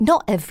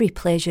Not every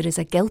pleasure is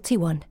a guilty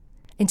one.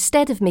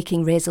 Instead of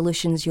making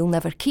resolutions you'll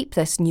never keep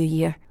this new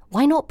year,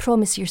 why not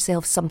promise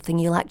yourself something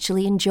you'll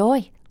actually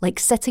enjoy, like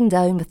sitting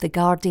down with The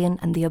Guardian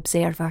and The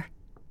Observer?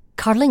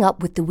 Curling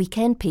up with the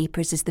weekend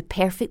papers is the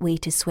perfect way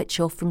to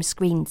switch off from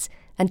screens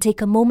and take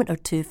a moment or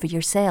two for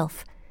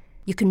yourself.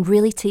 You can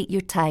really take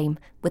your time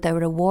with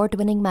our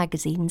award-winning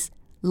magazines,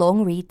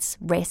 long reads,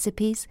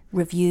 recipes,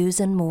 reviews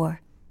and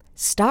more.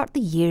 Start the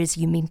year as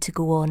you mean to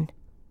go on.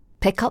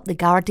 Pick up The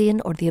Guardian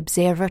or The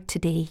Observer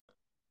today.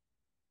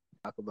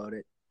 Talk about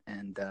it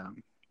and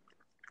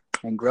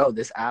grow.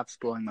 This app's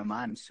blowing my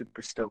mind. I'm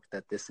super stoked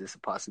that this is a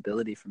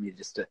possibility for me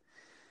just to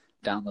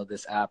download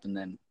this app and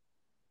then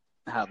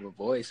have a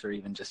voice, or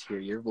even just hear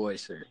your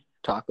voice or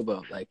talk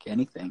about like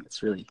anything.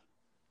 It's really,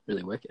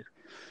 really wicked.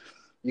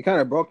 You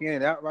kind of broke in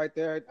and out right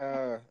there.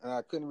 And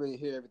I couldn't really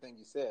hear everything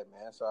you said,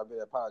 man. So I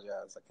really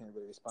apologize. I can't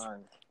really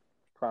respond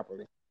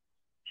properly.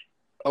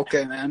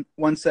 Okay, man.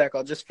 1 sec.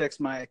 I'll just fix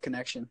my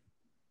connection.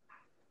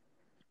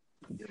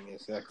 Give me a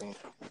second.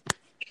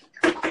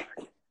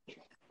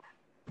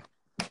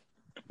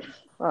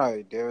 All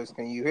right, Darius,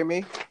 can you hear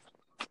me?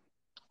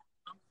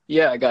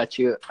 Yeah, I got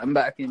you. I'm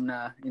back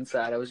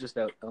inside. I was just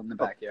out in the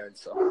backyard.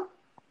 So.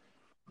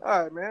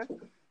 All right, man.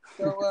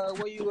 So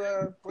where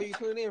you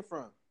tuning in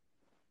from?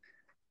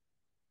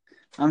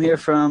 I'm here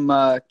from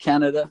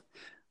Canada.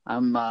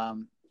 I'm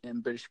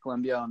in British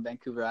Columbia on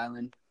Vancouver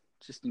Island,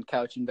 just in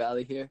Cowichan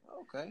Valley here.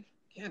 Okay,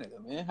 Canada,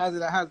 man.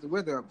 How's the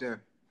weather up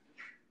there?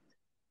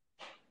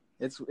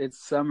 It's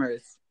summer.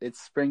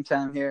 It's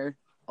springtime here.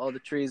 All the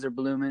trees are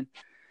blooming.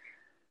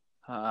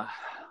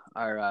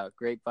 Our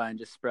grapevine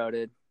just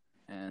sprouted,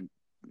 and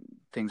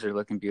things are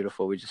looking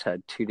beautiful. We just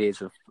had 2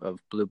 days of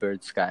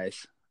bluebird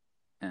skies,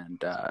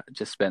 and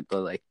just spent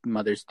the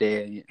Mother's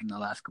Day in the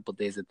last couple of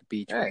days at the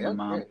beach with my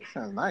mom. Great. That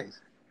sounds nice.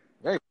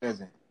 Very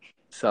pleasant.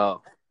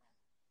 So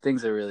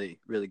things are really,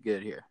 really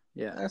good here.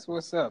 Yeah, that's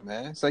what's up,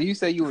 man. So you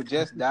say you were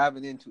just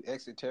diving into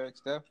esoteric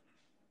stuff?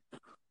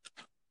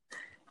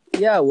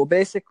 Yeah, well,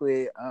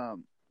 basically,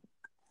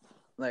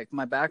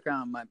 my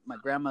background, my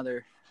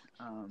grandmother,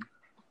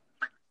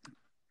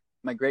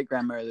 my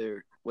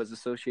great-grandmother was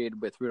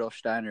associated with Rudolf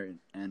Steiner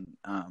and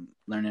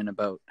learning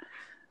about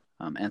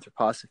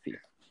anthroposophy.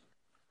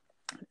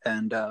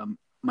 And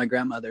my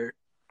grandmother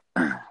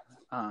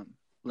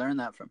learned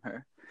that from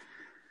her,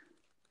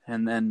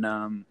 and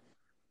then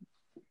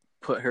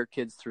put her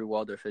kids through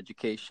Waldorf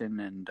education,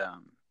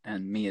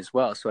 and me as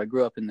well. So I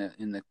grew up in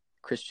the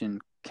Christian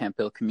Camp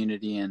Hill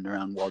community and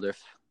around Waldorf.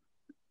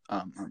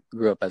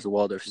 Grew up as a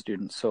Waldorf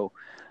student, so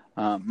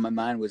my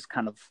mind was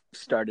kind of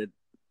started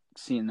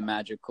seeing the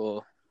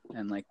magical,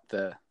 and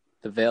the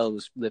veil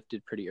was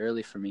lifted pretty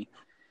early for me.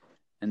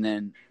 And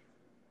then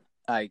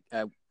I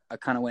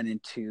kind of went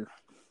into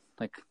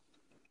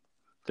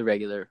the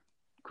regular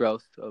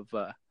growth of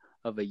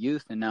a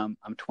youth, and now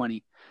I'm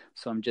 20,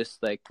 so I'm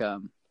just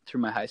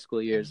through my high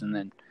school years, and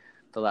then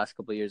the last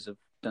couple of years I've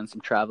done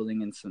some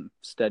traveling and some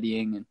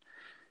studying, and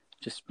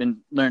just been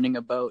learning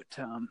about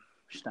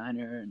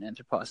Steiner and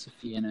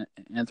anthroposophy and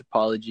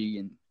anthropology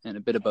and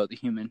a bit about the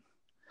human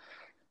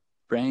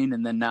brain.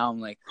 And then now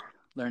I'm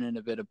learning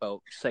a bit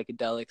about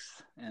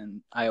psychedelics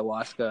and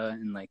ayahuasca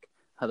and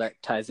how that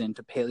ties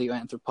into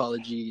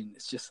paleoanthropology. And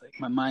it's just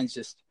my mind's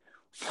just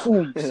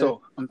boom.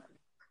 So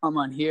I'm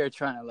on here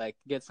trying to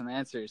get some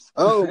answers.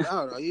 Oh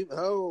no,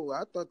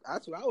 I thought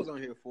that's what I was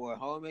on here for,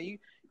 homie.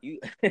 You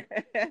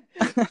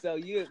so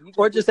you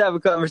or just have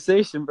a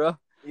conversation, bro.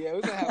 Yeah,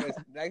 we're gonna have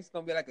it's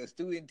gonna be like a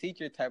student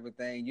teacher type of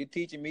thing. You're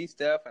teaching me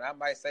stuff, and I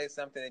might say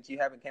something that you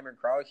haven't came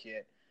across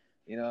yet.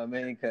 You know what I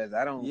mean? Because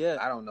I don't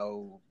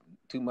know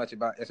too much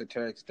about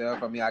esoteric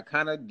stuff. I mean, I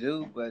kind of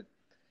do, but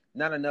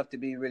not enough to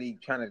be really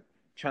trying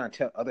to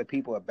tell other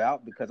people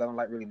about, because I don't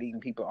like really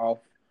leading people off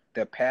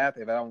their path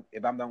if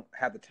I don't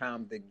have the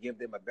time to give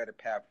them a better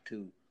path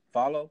to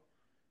follow.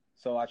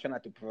 So I try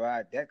not to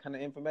provide that kind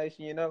of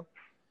information, you know.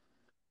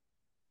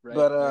 Right.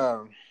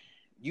 But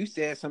you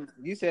said some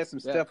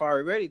stuff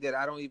already that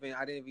I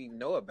didn't even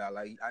know about.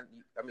 I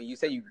mean, you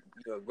say you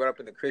grew up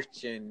in a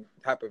Christian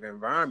type of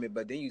environment,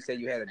 but then you said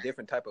you had a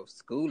different type of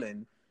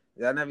schooling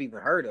that I never even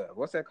heard of.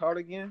 What's that called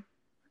again?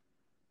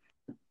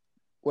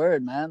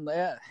 Word, man.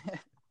 Yeah.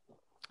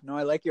 No,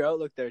 I like your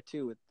outlook there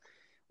too with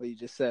what you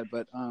just said,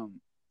 but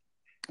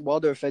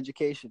Waldorf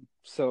education.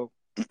 So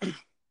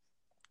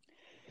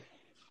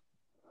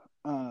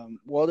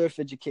Waldorf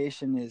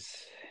education is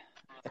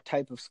a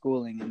type of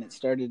schooling, and it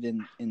started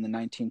in the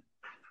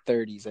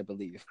 1930s, I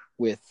believe,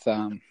 with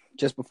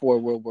just before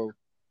World War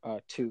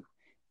II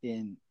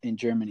in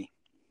Germany.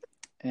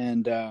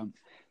 And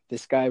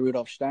this guy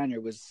Rudolf Steiner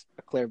was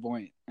a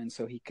clairvoyant, and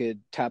so he could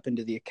tap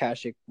into the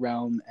Akashic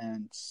realm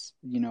and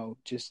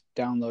just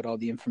download all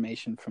the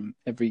information from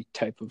every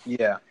type of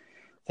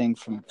thing,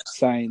 from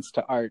science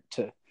to art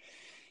to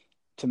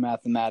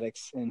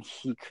mathematics. And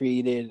he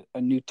created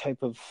a new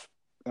type of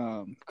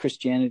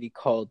Christianity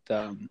called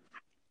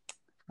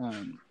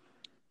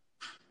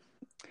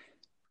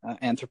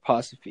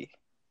anthroposophy.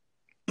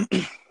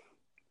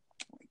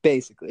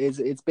 Basically,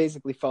 it's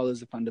basically follows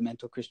the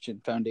fundamental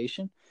Christian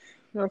foundation,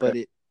 but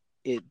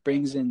it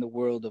brings in the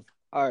world of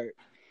art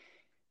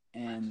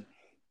and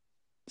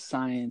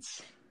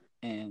science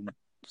and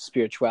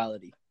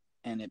spirituality,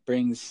 and it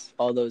brings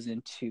all those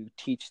in to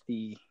teach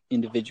the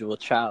individual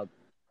child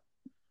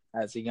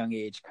as a young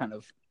age, kind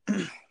of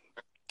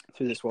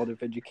through this world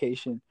of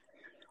education,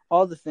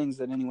 all the things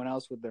that anyone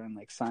else would learn,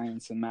 like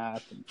science and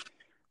math and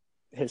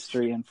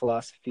history and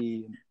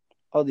philosophy and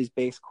all these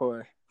base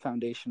core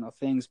foundational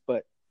things,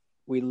 but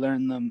we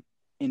learn them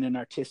in an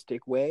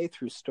artistic way,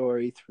 through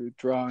story, through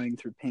drawing,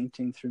 through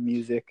painting, through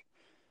music,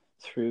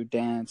 through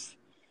dance.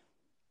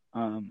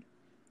 And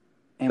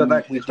so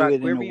like we do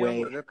it in a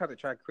way. Is it called the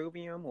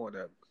tricribium or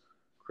the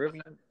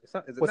cribium? Is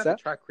it What's not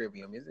that? The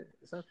tricribium? Is it?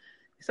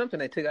 It's something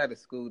they took out of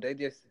school.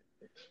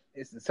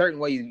 It's a certain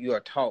way you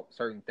are taught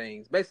certain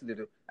things. Basically,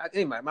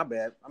 anyway, my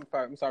bad.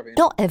 I'm sorry.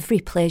 Not every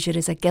pleasure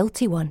is a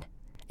guilty one.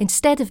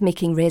 Instead of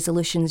making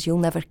resolutions you'll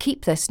never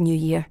keep this new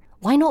year,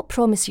 why not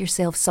promise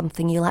yourself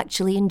something you'll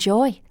actually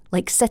enjoy,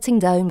 like sitting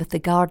down with The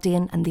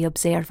Guardian and The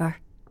Observer?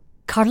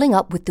 Curling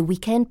up with the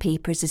weekend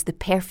papers is the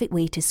perfect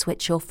way to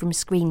switch off from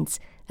screens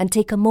and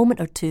take a moment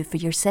or two for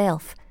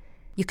yourself.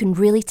 You can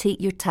really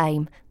take your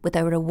time with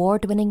our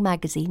award-winning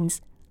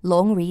magazines,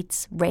 long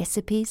reads,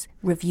 recipes,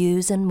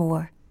 reviews and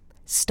more.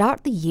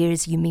 Start the year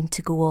as you mean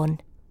to go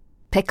on.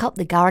 Pick up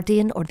The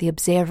Guardian or The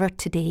Observer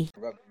today.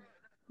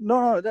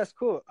 No, that's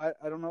cool.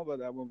 I don't know about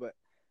that one, but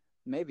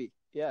maybe,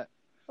 yeah.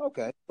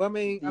 Okay. Well, I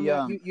mean,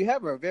 you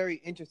have a very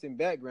interesting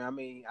background. I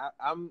mean,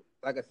 I'm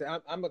like I said,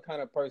 I'm a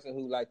kind of person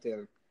who like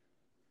to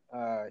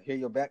hear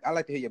your back. I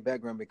like to hear your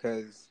background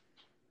because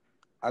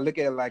I look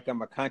at it like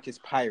I'm a conscious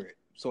pirate,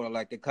 sort of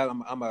like because I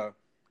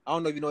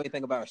don't know if you know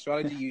anything about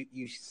astrology.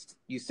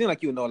 You seem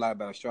like you know a lot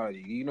about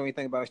astrology. Do you know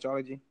anything about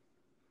astrology?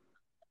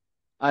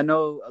 I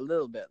know a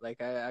little bit.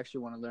 Like, I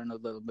actually want to learn a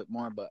little bit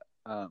more, but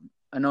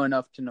I know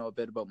enough to know a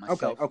bit about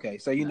myself. Okay.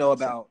 So you know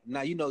about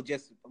now. You know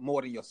just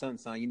more than your sun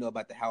sign. You know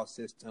about the house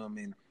system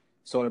and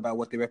sort of about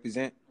what they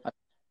represent.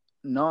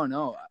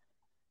 No.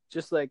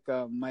 Just like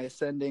my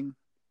ascending,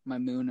 my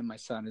moon, and my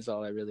sun is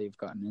all I really have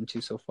gotten into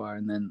so far,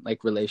 and then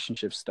like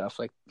relationship stuff,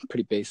 like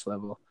pretty base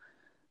level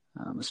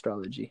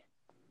astrology.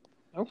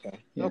 Okay.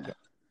 Yeah. Okay.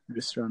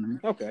 Astronomy.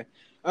 Okay.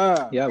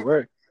 Yeah,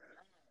 work.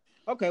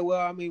 Okay, well,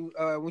 I mean,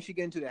 once you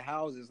get into the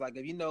houses, like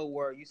if you know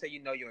where you say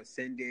you know your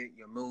ascendant,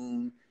 your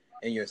moon,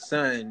 and your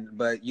sun,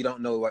 but you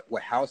don't know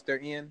what house they're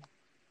in.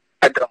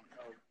 I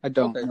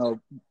don't know.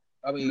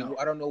 I mean, no.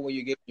 I don't know where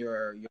you get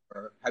your.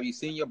 Have you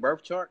seen your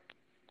birth chart?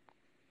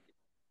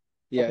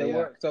 Yeah, okay, yeah.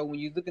 Well, so when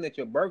you're looking at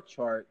your birth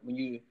chart, when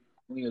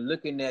you're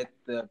looking at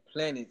the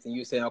planets and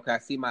you're saying, okay, I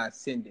see my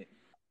ascendant.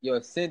 Your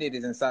ascendant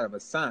is inside of a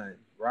sign,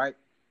 right?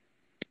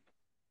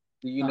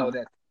 Do you know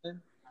that?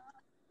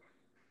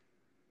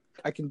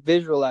 I can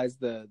visualize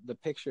the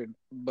picture,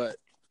 but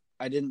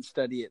I didn't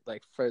study it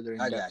like further in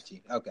depth. I got you.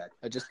 Okay.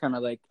 I just kind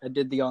of I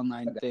did the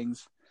online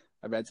things.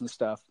 I read some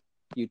stuff,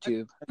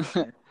 YouTube.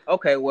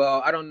 Okay,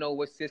 well, I don't know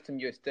what system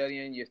you're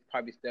studying. You're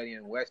probably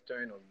studying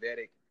Western or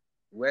Vedic.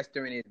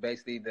 Western is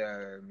basically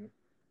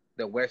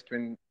the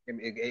Western.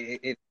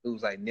 It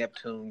includes like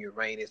Neptune,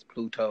 Uranus,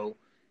 Pluto,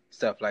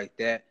 stuff like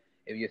that.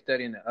 If you're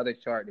studying the other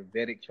chart, the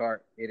Vedic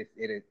chart, it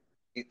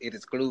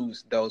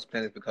excludes those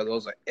planets because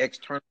those are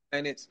external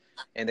planets,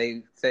 and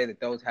they say that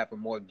those have a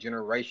more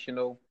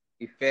generational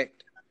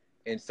effect,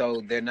 and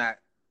so they're not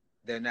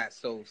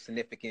so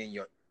significant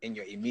in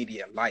your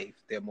immediate life.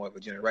 They're more of a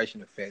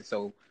generational effect.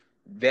 So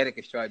Vedic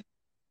astrology,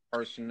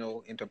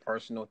 personal,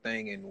 interpersonal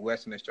thing, and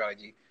Western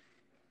astrology,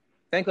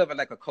 think of it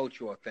like a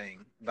cultural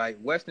thing. Like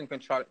Western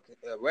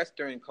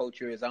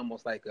culture is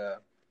almost like a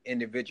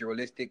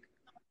individualistic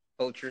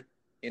culture,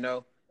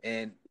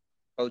 and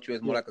culture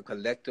is more like a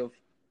collective.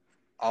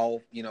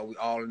 We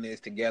all in this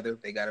together.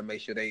 They got to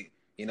make sure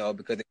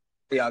because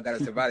they all got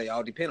to survive. They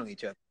all depend on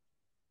each other.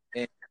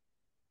 And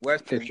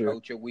Western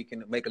culture, we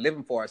can make a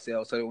living for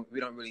ourselves, so we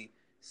don't really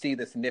see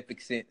the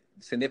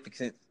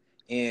significance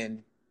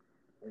in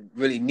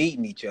really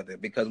needing each other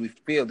because we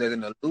feel there's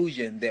an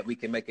illusion that we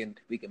can make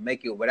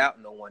it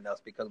without no one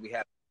else because we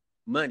have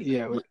money.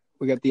 Yeah,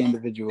 we got the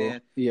individual.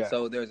 Yeah.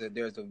 So there's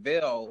a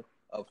veil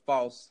of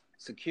false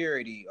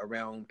security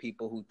around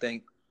people who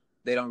think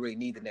they don't really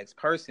need the next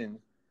person.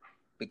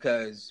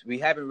 Because we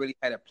haven't really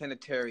had a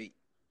planetary,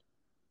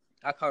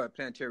 I call it a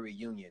planetary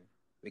reunion.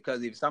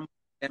 Because if some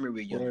family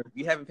reunion, if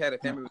you haven't had a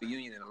family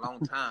reunion in a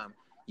long time,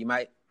 you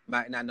might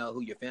not know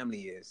who your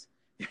family is,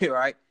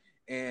 right?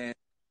 And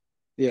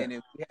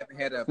if we haven't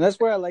had and that's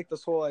where I like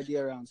this whole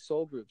idea around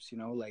soul groups,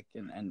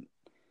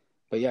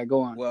 but yeah,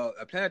 go on. Well,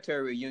 a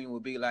planetary reunion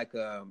would be like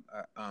a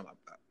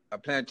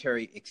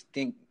planetary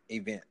extinct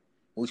event,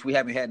 which we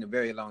haven't had in a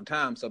very long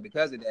time. So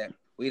because of that,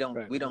 we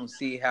don't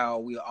see how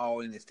we're all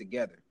in this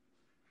together.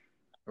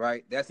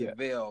 Right, that's a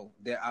veil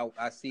that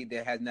I see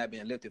that has not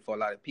been lifted for a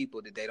lot of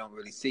people, that they don't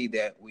really see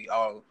that we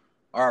all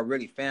are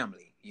really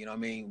family. You know what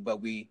I mean?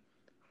 But we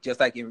just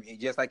like in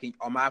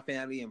on my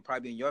family and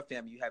probably in your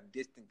family, you have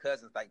distant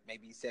cousins, like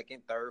maybe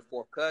second, third,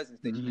 fourth cousins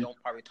that you don't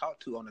probably talk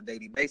to on a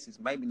daily basis,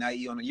 maybe not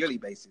even on a yearly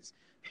basis,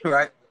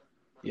 right?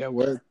 Yeah,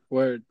 word.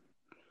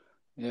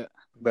 Yeah.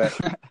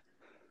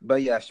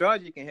 But yeah,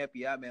 astrology can help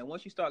you out, man.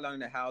 Once you start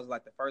learning the house,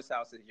 like the first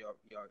house is your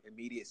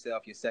immediate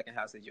self, your second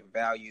house is your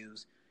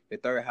values, your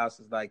third house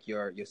is like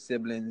your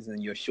siblings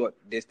and your short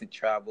distance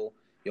travel.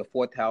 Your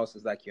fourth house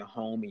is like your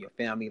home and your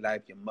family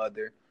life, your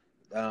mother.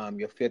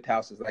 Your fifth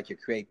house is like your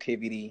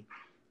creativity,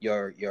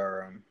 your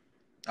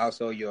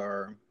also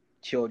your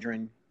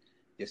children.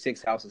 Your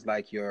sixth house is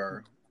like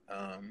your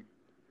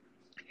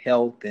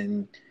health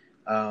and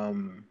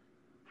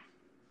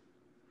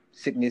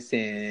sickness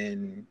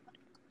and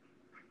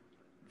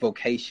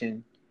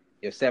vocation.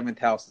 Your seventh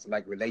house is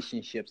like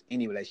relationships,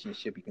 any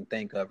relationship you can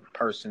think of,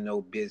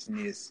 personal,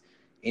 business,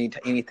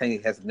 anything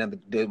that has nothing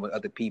to do with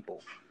other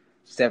people.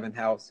 Seventh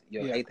house,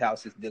 your eighth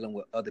house is dealing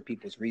with other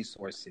people's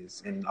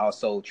resources and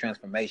also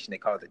transformation. They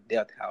call it the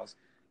death house.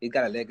 It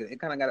kind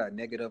of got a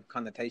negative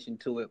connotation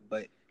to it,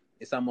 but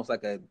it's almost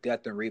like a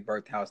death and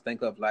rebirth house.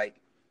 Think of like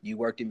you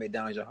worked in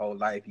McDonald's your whole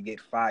life, you get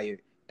fired,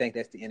 think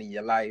that's the end of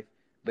your life,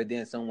 but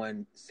then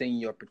someone seeing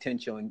your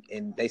potential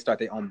and they start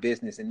their own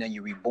business, and then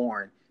you're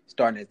reborn,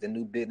 starting as the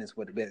new business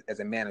as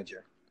a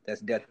manager.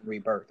 That's death and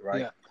rebirth,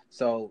 right? Yeah.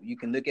 So you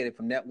can look at it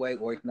from that way,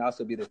 or it can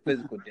also be the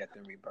physical death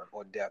and rebirth,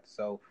 or death.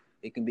 So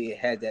it can be it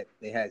has that,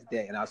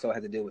 and also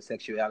has to deal with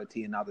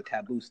sexuality and all the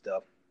taboo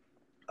stuff,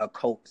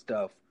 occult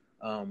stuff,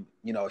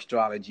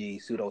 astrology,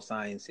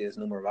 pseudosciences,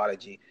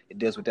 numerology. It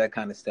deals with that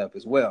kind of stuff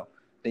as well.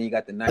 Then you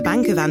got the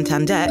Bank of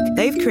Santander,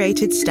 they've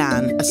created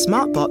Stan, a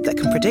smart bot that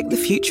can predict the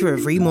future of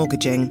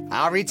remortgaging.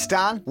 I read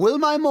Stan, will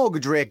my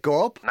mortgage rate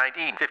go up?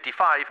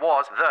 1955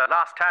 was the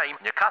last time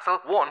Newcastle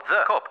won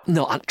the cup.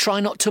 No,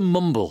 try not to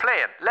mumble.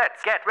 Playing,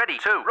 let's get ready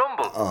to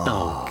rumble.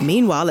 Oh.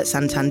 Meanwhile, at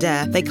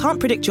Santander, they can't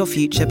predict your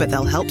future, but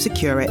they'll help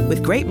secure it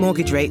with great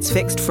mortgage rates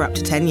fixed for up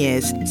to 10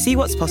 years. See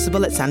what's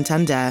possible at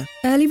Santander.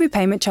 Early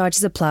repayment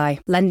charges apply.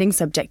 Lending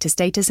subject to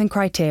status and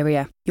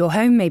criteria. Your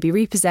home may be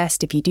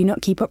repossessed if you do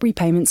not keep up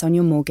repayments on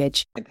your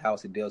mortgage. The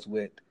house, it deals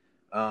with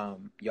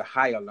your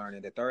higher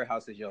learning. The third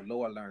house is your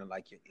lower learning,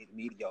 like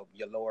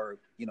your lower,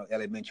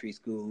 elementary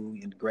school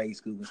and grade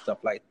school and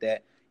stuff like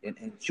that,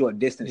 and short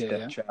distance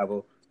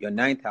travel. Your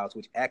ninth house,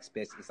 which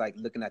aspects, is like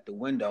looking at the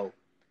window.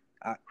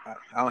 I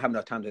don't have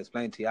enough time to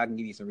explain to you. I can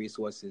give you some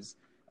resources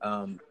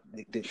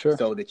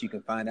so that you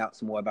can find out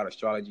some more about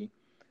astrology.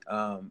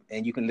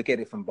 And you can look at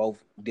it from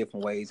both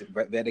different ways,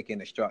 Vedic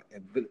and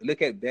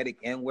look at Vedic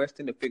and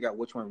Western to figure out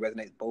which one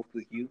resonates both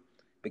with you,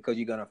 because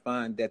you're going to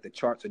find that the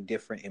charts are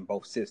different in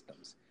both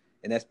systems.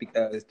 And that's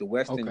because the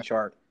Western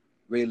chart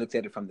really looks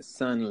at it from the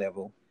sun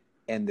level,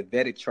 and the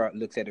Vedic chart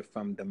looks at it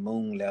from the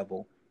moon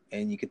level.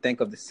 And you can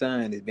think of the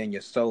sun as being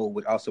your soul,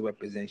 which also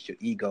represents your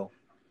ego.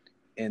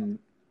 And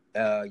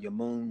your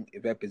moon,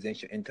 it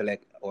represents your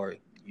intellect, or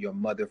your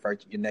mother,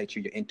 your nature,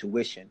 your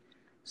intuition.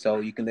 So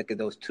you can look at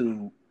those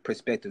two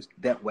perspectives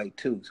that way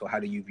too. So how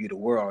do you view the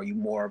world? Are you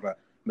more of a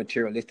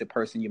materialistic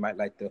person? You might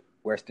like the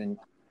Western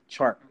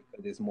chart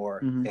because it's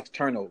more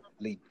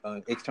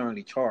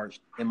externally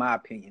charged, in my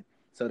opinion.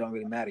 So it don't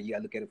really matter. You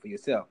gotta look at it for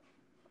yourself.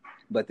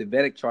 But the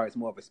Vedic chart is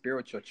more of a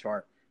spiritual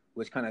chart,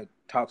 which kind of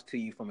talks to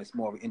you from a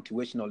more of an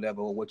intuitional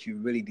level, of what you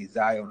really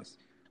desire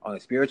on a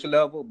spiritual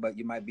level. But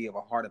you might be of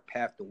a harder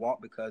path to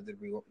walk because of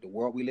the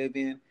world we live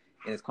in,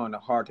 and it's kind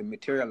of hard to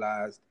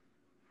materialize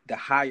the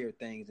higher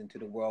things into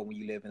the world when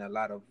you live in a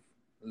lot of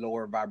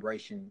lower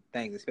vibration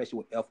things, especially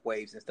with F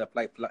waves and stuff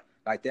like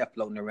that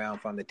floating around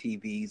from the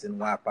TVs and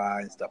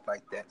Wi-Fi and stuff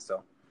like that.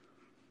 So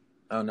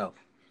I don't know,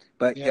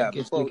 but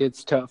it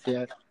gets tough.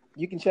 Yeah,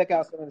 you can check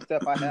out some of the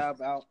stuff I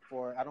have out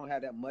for. I don't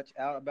have that much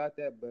out about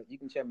that, but you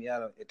can check me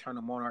out at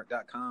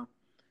eternalmonarch.com,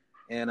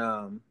 and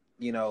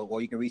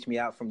or you can reach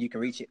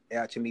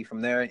out to me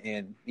from there,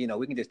 and we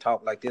can just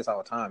talk like this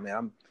all the time,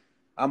 man.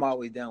 I'm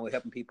always down with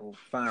helping people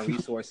find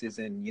resources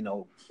and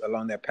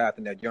along their path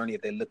and their journey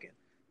if they're looking.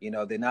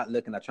 They're not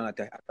looking. I try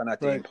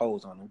not to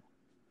impose on them.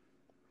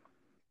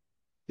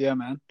 Yeah,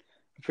 man.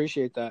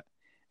 Appreciate that.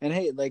 And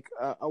hey,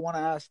 I want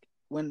to ask,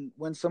 when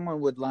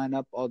someone would line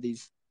up all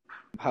these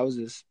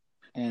houses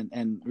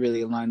and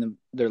really align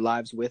their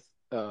lives with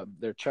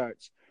their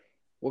charts,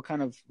 what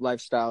kind of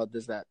lifestyle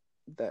does that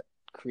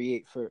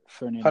create for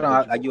an individual?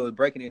 Hold on, you were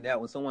breaking it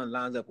down. When someone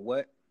lines up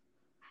what?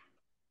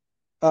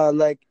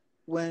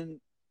 When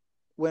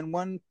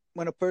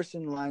a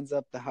person lines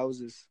up the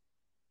houses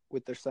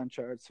with their sun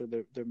charts or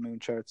their moon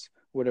charts,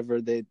 whatever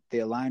they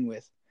align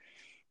with,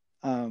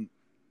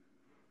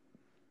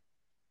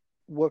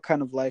 what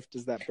kind of life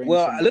does that bring?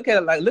 Well, look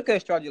at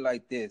astrology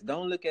like this.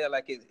 Don't look at it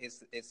like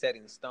it's set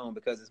in stone,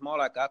 because it's more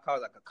like, I call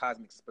it like a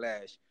cosmic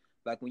splash.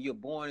 Like when you're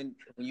born,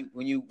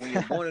 when you're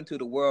born into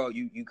the world,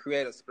 you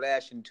create a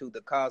splash into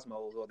the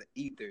cosmos or the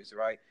ethers,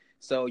 right?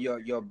 So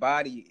your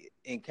body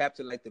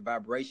encapsulates the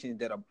vibrations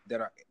that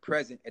are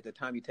present at the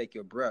time you take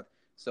your breath.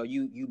 So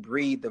you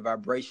breathe the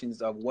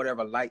vibrations of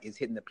whatever light is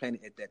hitting the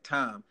planet at that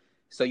time.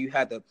 So you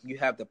have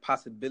the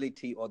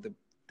possibility or the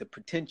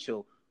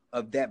potential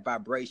of that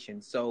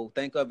vibration. So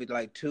think of it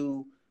like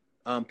two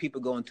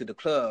people going to the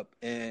club,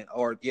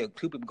 two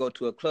people go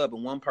to a club,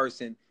 and one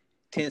person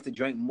tends to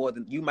drink more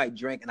than you might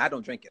drink, and I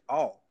don't drink at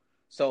all.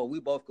 So we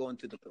both go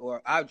into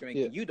or I drink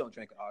and you don't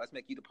drink at all. Let's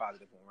make you the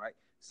positive one, right?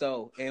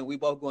 So, and we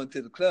both go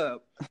into the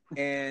club,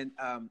 and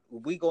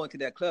we go into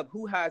that club.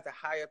 Who has the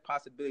higher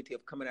possibility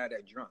of coming out of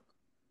there drunk?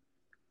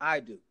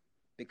 I do,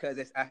 because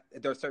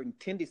there are certain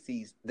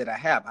tendencies that I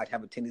have. I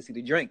have a tendency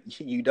to drink.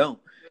 You don't.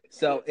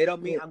 So it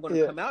don't mean I'm going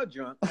to come out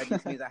drunk. It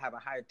just means I have a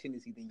higher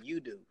tendency than you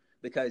do,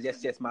 because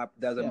that's just my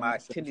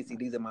tendency.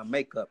 These are my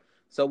makeup.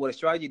 So what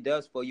astrology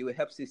does for you, it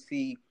helps you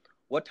see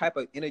what type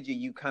of energy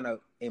you kind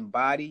of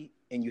embody,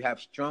 and you have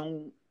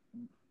strong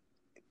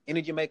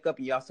energy makeup,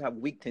 and you also have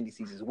weak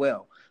tendencies as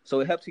well. So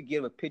it helps you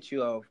give a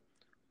picture of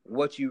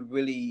what you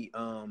really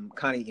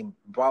kind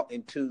of brought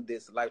into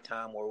this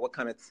lifetime, or what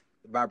kind of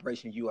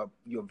vibration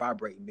you're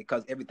vibrating,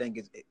 because everything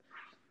is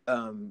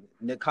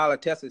Nikola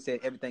Tesla said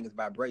everything is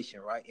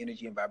vibration, right?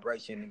 Energy and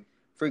vibration and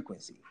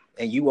frequency,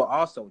 and you are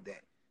also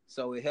that.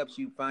 So it helps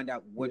you find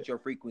out what your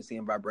frequency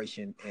and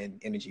vibration and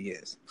energy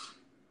is.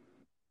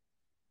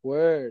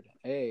 Word.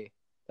 Hey,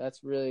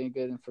 that's really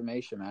good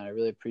information, man. I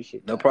really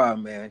appreciate that. No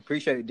problem, man.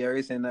 Appreciate it,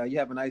 Darius, and you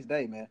have a nice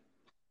day, man.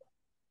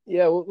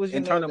 Yeah, what was your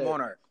Internal name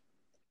Monarch?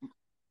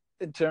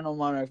 Eternal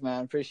Monarch,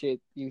 man.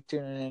 Appreciate you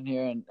tuning in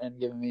here and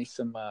giving me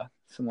some wise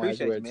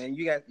Appreciate words. it, man.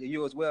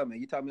 You as well, man.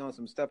 You taught me on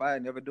some stuff I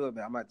never do it,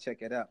 man. I'm about to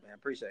check it out, man.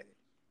 Appreciate it.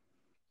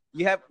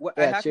 You have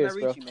how cheers,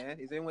 can I reach bro. you, man?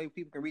 Is there any way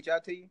people can reach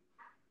out to you?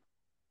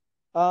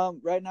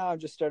 Right now I've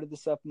just started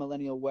this up,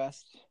 Millennial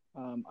West.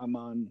 I'm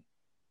on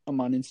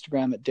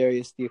Instagram at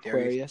Darius the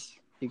Aquarius.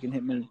 You can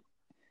hit me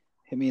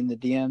in the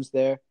DMs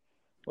there,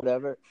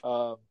 whatever.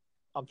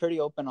 I'm pretty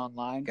open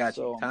online. Gotcha.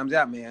 So Time's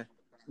out, man.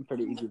 I'm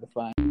pretty easy to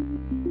find.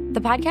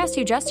 The podcast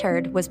you just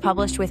heard was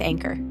published with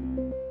Anchor.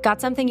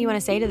 Got something you want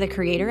to say to the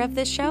creator of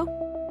this show?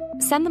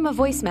 Send them a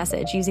voice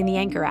message using the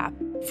Anchor app,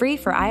 free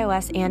for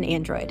iOS and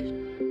Android.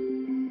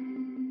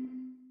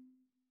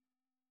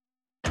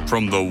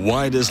 From the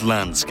widest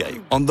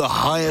landscape on the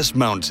highest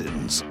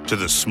mountains to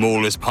the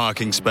smallest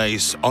parking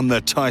space on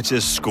the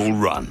tightest school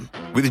run,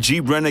 with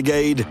Jeep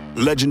Renegade,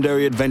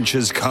 legendary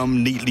adventures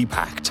come neatly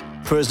packed.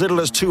 For as little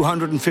as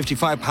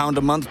 £255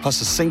 a month plus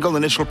a single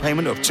initial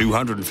payment of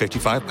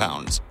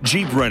 £255.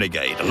 Jeep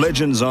Renegade.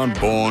 Legends aren't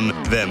born,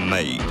 they're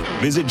made.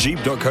 Visit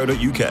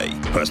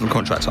jeep.co.uk. Personal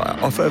contract hire.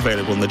 Offer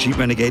available in the Jeep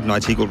Renegade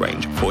Night Eagle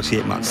range.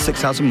 48 months,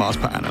 6,000 miles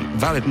per annum.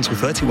 Valid until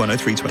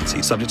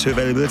 31/03/20. Subject to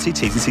availability.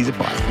 T's and C's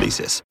apply.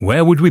 Leases.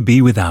 Where would we be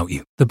without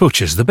you? The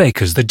butchers, the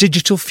bakers, the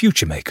digital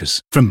future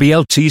makers. From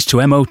BLTs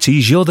to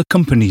MOTs, you're the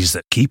companies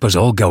that keep us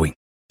all going.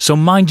 So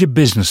mind your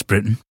business,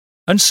 Britain.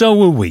 And so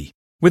will we,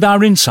 with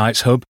our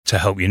Insights Hub to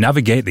help you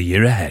navigate the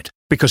year ahead.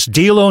 Because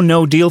deal or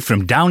no deal,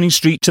 from Downing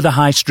Street to the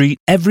High Street,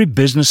 every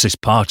business is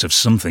part of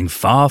something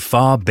far,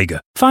 far bigger.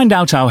 Find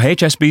out how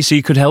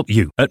HSBC could help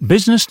you at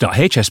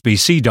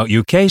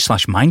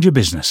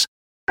business.hsbc.uk/mindyourbusiness.